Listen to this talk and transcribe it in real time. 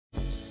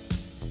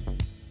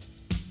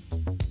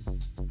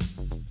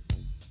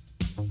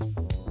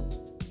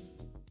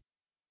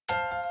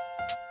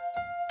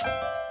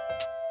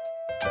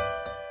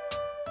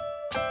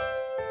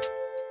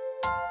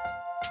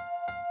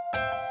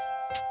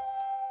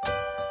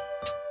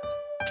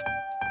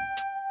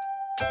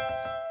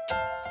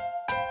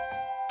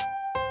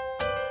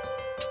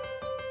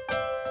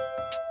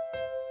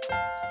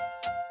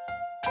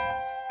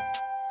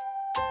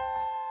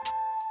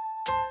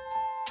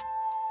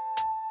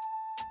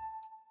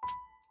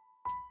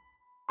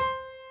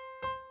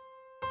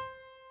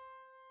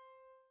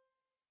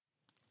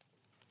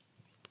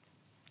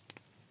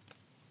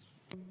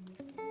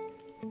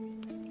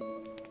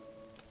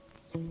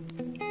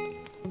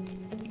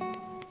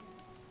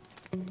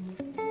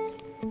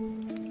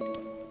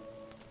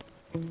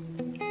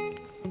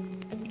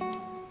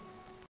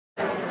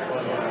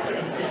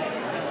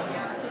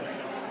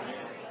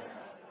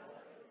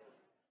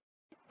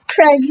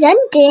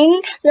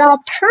Presenting the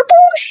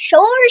Purple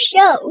Shore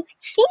Show,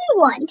 Scene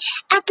 1,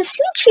 at the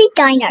Sweet Treat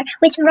Diner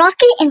with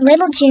Rocket and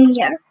Little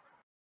Junior.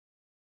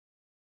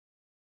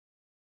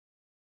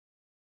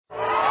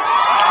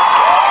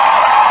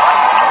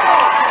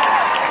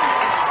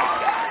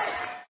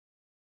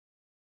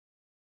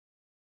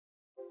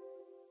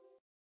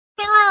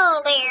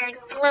 Hello there,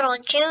 Little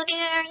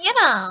Junior.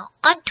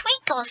 On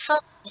Twinkle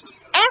Solstice,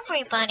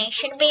 everybody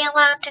should be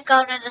allowed to go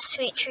to the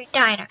Sweet Treat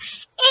Diner,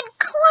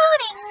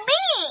 including me.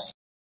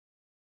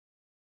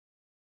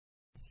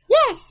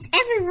 Yes,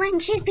 everyone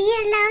should be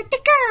allowed to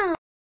go.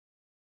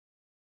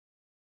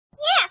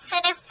 Yes,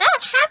 and if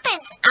that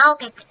happens, I'll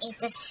get to eat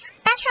this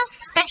special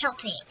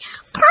specialty.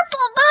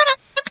 Purple Buddha,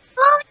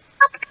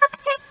 lollipop,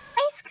 cupcake,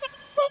 ice cream,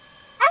 cake,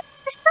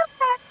 extra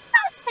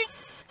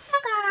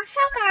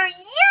sugar,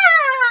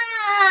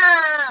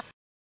 yum!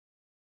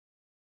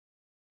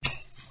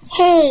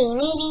 Hey,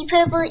 maybe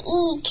Purple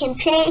E can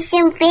plant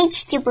some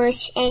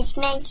vegetables as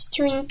Max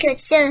Twinkle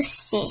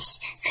Solstice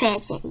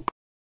present.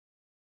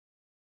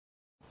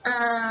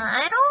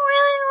 I don't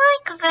really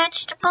like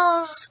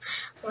vegetables.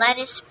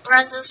 Lettuce,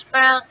 Brussels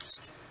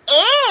sprouts.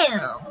 Ew!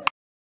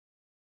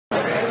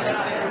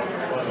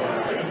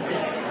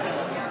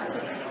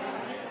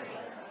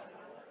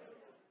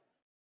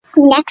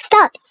 Next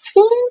up,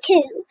 Scene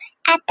 2,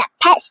 at the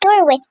pet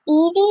store with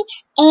Evie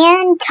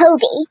and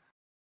Toby.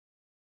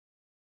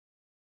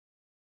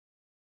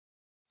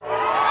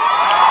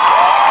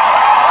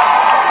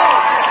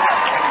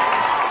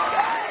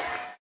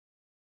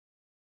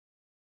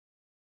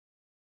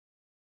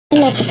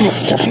 I'm at the pet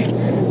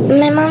store.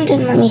 My mom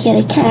didn't let me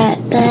get a cat,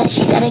 but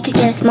she said I could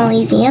get a small,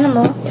 easy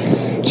animal.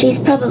 She's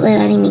probably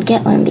letting me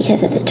get one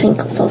because of the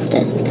Twinkle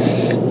Solstice.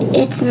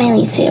 It's my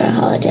least favorite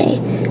holiday.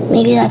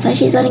 Maybe that's why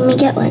she's letting me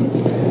get one.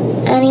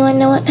 Anyone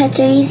know what pets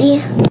are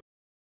easy?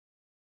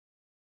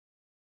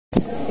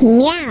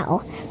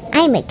 Meow.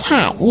 I'm a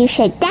cat. You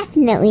should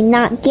definitely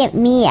not get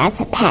me as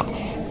a pet.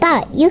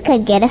 But you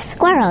could get a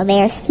squirrel.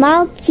 They are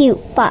small, cute,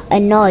 but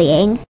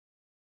annoying.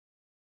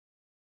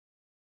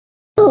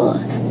 Oh,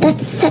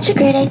 that's such a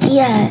great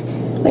idea.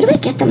 Where do I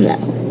get them,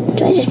 though?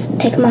 Do I just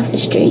pick them off the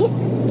street?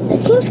 That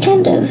seems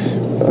kind of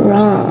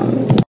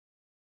wrong.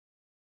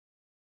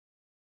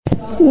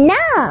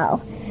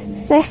 No!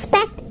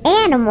 Respect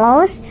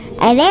animals.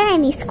 Are there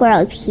any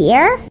squirrels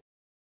here?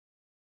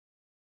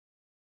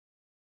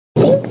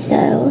 I think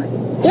so.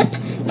 Yep,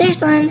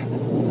 there's one.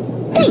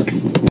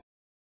 Thanks.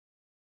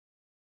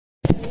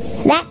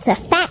 That's a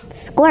fat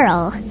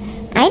squirrel.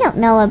 I don't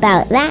know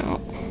about that,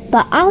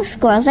 but all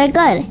squirrels are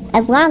good,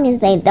 as long as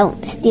they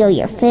don't steal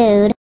your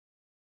food.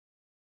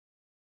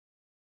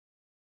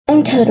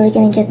 I'm totally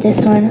gonna get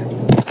this one.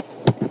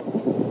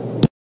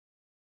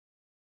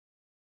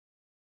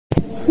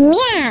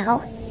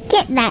 Meow!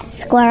 Get that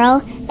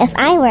squirrel. If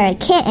I were a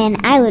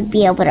kitten, I would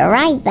be able to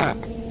ride that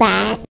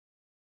fat.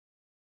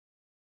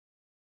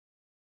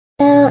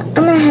 I'm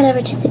gonna head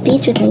over to the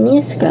beach with my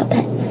new squirrel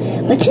pet.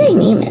 What should I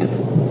name him?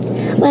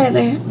 Whatever,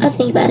 I'll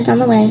think about it on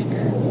the way.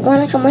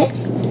 Wanna come with?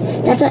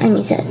 That's what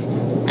Emmy says.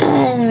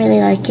 I don't really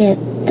like it,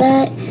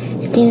 but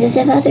it seems as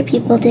if other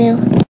people do.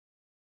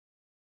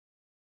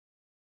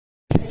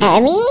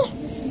 Emmy?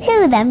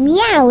 Who the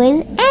meow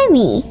is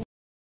Emmy?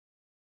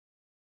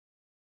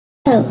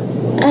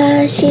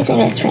 Oh, she's my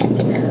best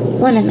friend.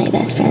 One of my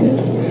best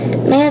friends.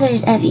 My other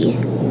is Evie.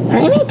 Why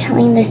am I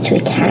telling this to a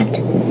cat?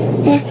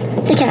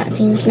 The cat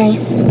seems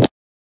nice.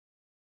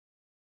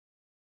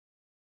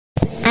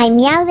 I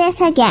meow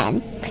this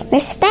again.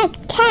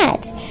 Respect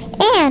cats,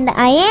 and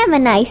I am a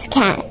nice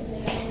cat.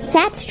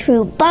 That's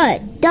true,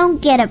 but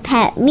don't get a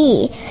pet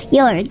me.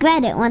 You'll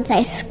regret it once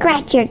I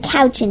scratch your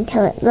couch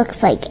until it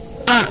looks like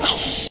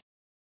ash.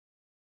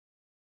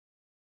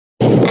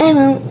 I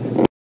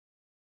won't.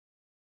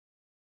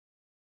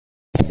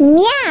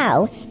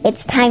 Meow!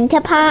 It's time to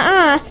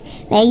paw off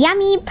the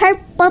yummy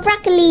purple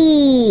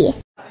broccoli.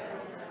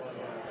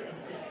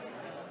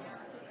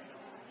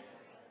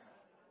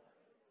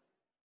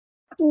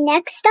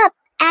 Next up,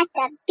 at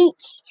the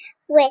beach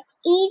with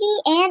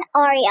Evie and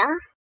Aria.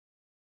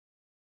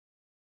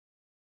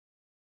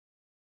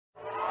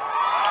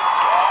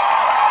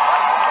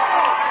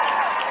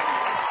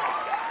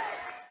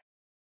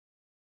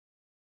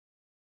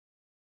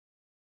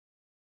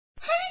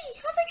 Hey,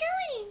 how's it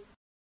going?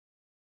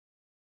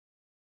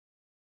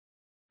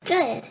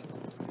 Good.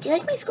 Do you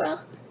like my squirrel?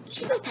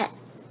 She's my pet.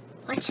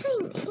 What should I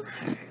name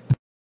her?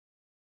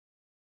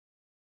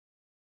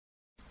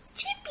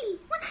 Chippy!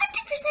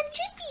 100%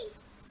 Chippy!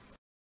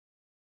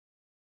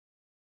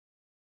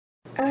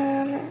 I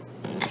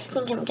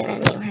think I'm gonna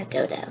name her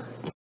Dodo. Okay,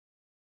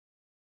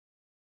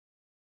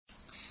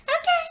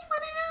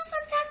 wanna know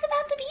fun facts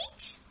about the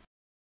beach?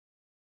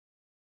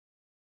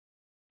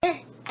 Sure,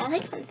 I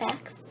like fun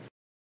facts.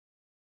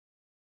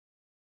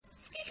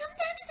 If you come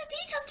down to the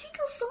beach on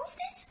Twinkle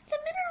Solstice, the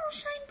minerals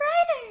shine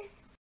brighter.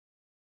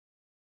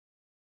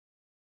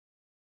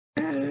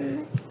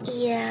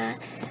 Yeah,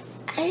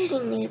 I already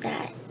knew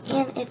that.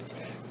 And it's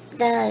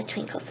the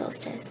Twinkle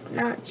Solstice,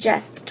 not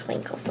just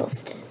Twinkle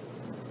Solstice.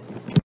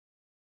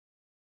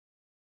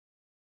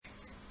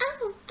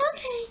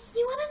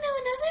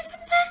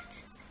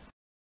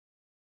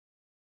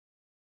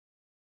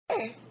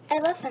 Sure, I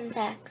love fun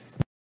facts.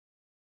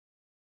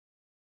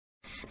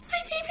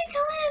 My favorite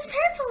color is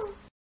purple.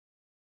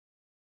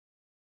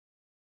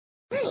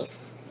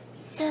 Nice.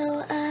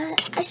 So, I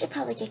should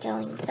probably get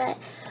going, but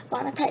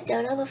wanna pet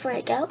Dodo before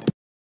I go?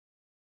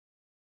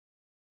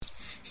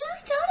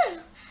 Who's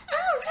Dodo?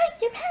 Oh,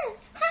 right, your pet.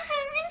 Haha,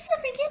 I'm so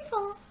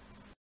forgetful.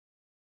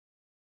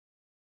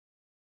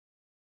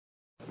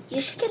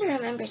 You should get a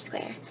Remember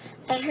Square.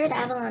 I heard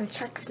Avalon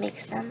Chucks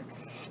makes them.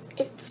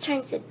 It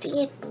turns a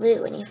deep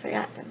blue when you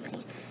forgot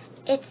something.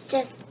 It's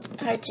just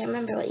hard to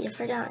remember what you've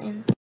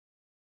forgotten.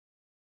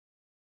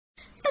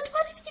 But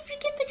what if you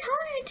forget the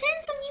color it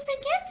turns when you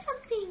forget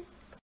something?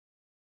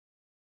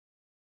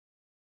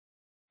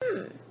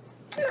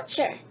 I'm not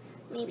sure.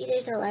 Maybe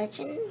there's a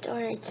legend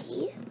or a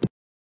key?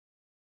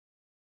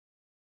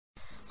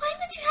 Why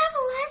would you have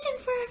a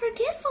legend for a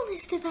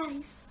forgetfulness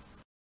device?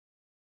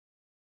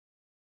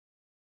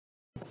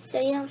 So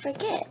you don't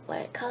forget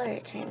what color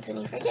it turns when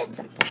you forget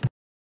something.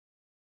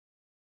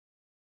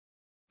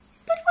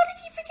 But what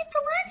if you forget the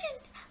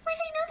legend? Like,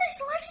 I know there's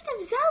a Legend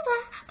of Zelda,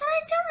 but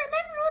I don't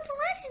remember what the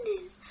legend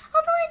is.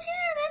 Although I do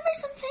remember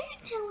some fairy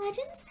tale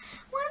legends.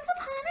 Once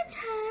upon a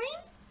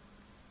time...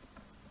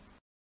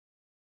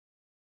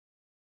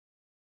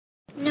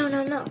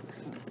 No.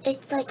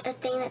 It's like a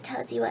thing that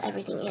tells you what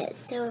everything is.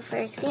 So, for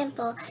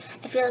example,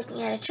 if you're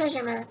looking at a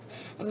treasure map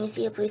and you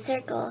see a blue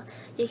circle,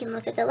 you can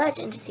look at the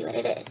legend to see what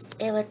it is.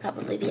 It would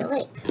probably be a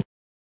lake.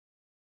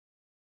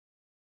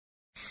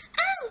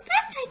 Oh,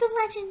 that type of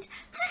legend.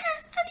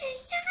 Haha,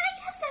 okay, yeah, I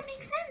guess that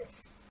makes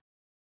sense.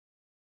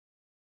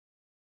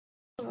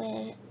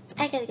 Anyway,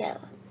 I gotta go.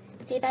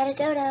 Say bye to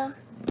Dodo.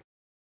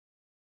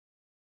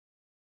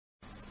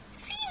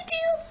 See you,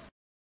 dude.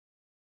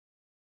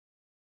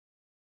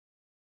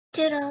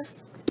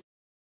 Toodles.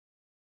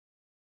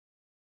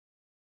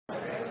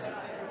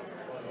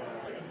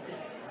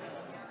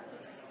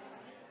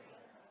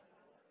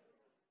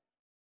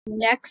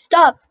 Next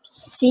up,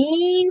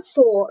 Scene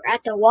 4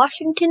 at the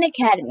Washington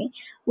Academy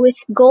with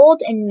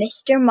Gold and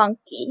Mr.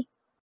 Monkey.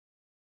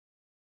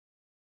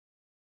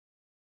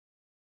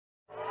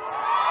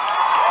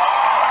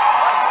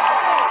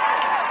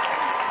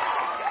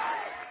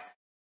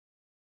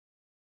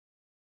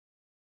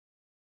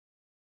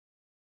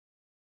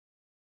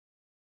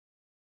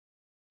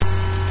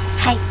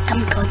 Hi,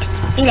 I'm Gold.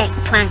 We like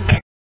prank.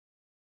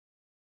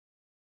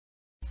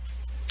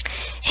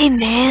 Hey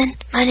man,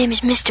 my name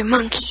is Mr.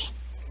 Monkey.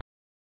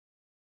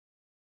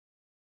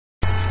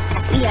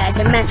 We are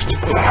the Monster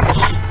Group.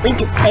 We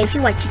do play. If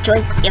you want to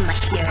join, you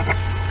must learn the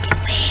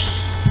way.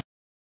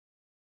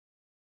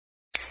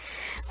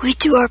 We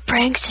do our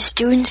pranks to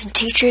students and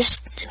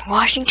teachers in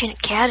Washington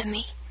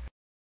Academy.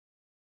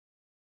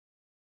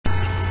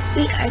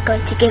 We are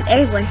going to give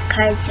everyone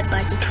cards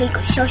about the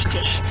twinkle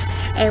solstice,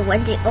 and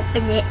when they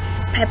open it,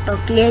 purple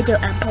glitter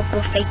and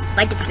purple fake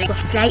butterfly will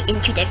fly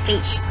into their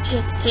face.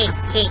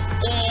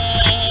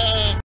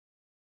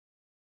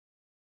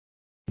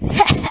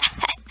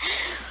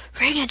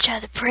 We're gonna try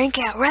the prank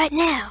out right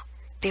now.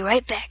 Be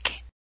right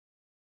back.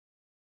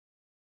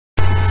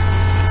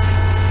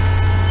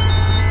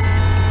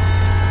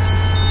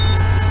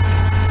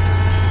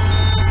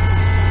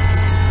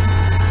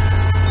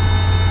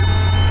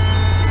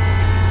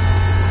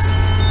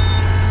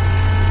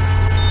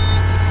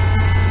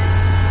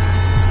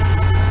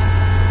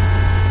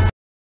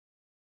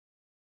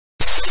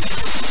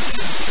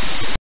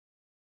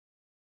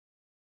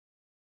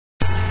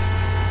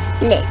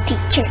 The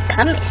teacher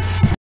comes.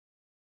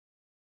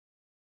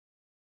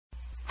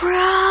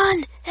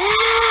 Run!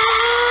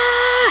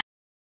 Ah!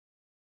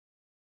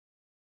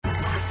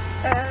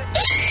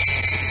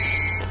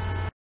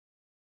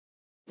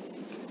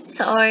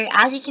 So,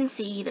 as you can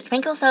see, the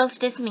twinkle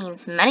solstice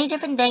means many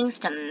different things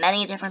to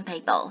many different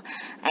people.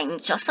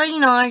 And just so you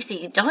know, so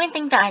you don't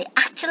think that I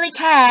actually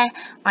care,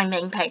 I'm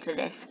being paid for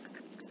this.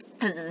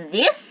 Because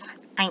this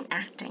ain't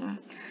acting.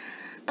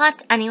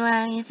 But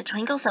anyway, the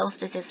twinkle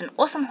solstice is an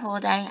awesome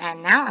holiday,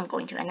 and now I'm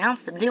going to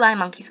announce the Blue Eye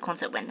Monkeys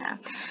concert winner.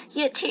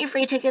 You get 2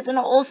 free tickets and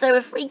also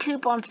a free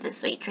coupon to the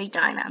Sweet Treat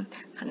Diner.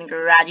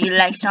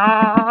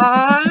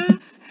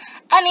 Congratulations!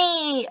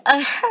 Annie!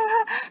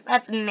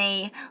 That's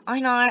me. I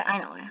know,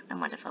 I'm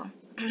wonderful.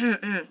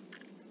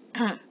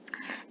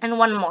 And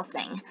one more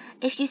thing.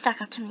 If you suck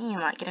up to me, you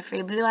might get a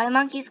free Blue Eye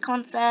Monkeys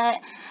concert.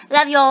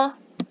 Love y'all!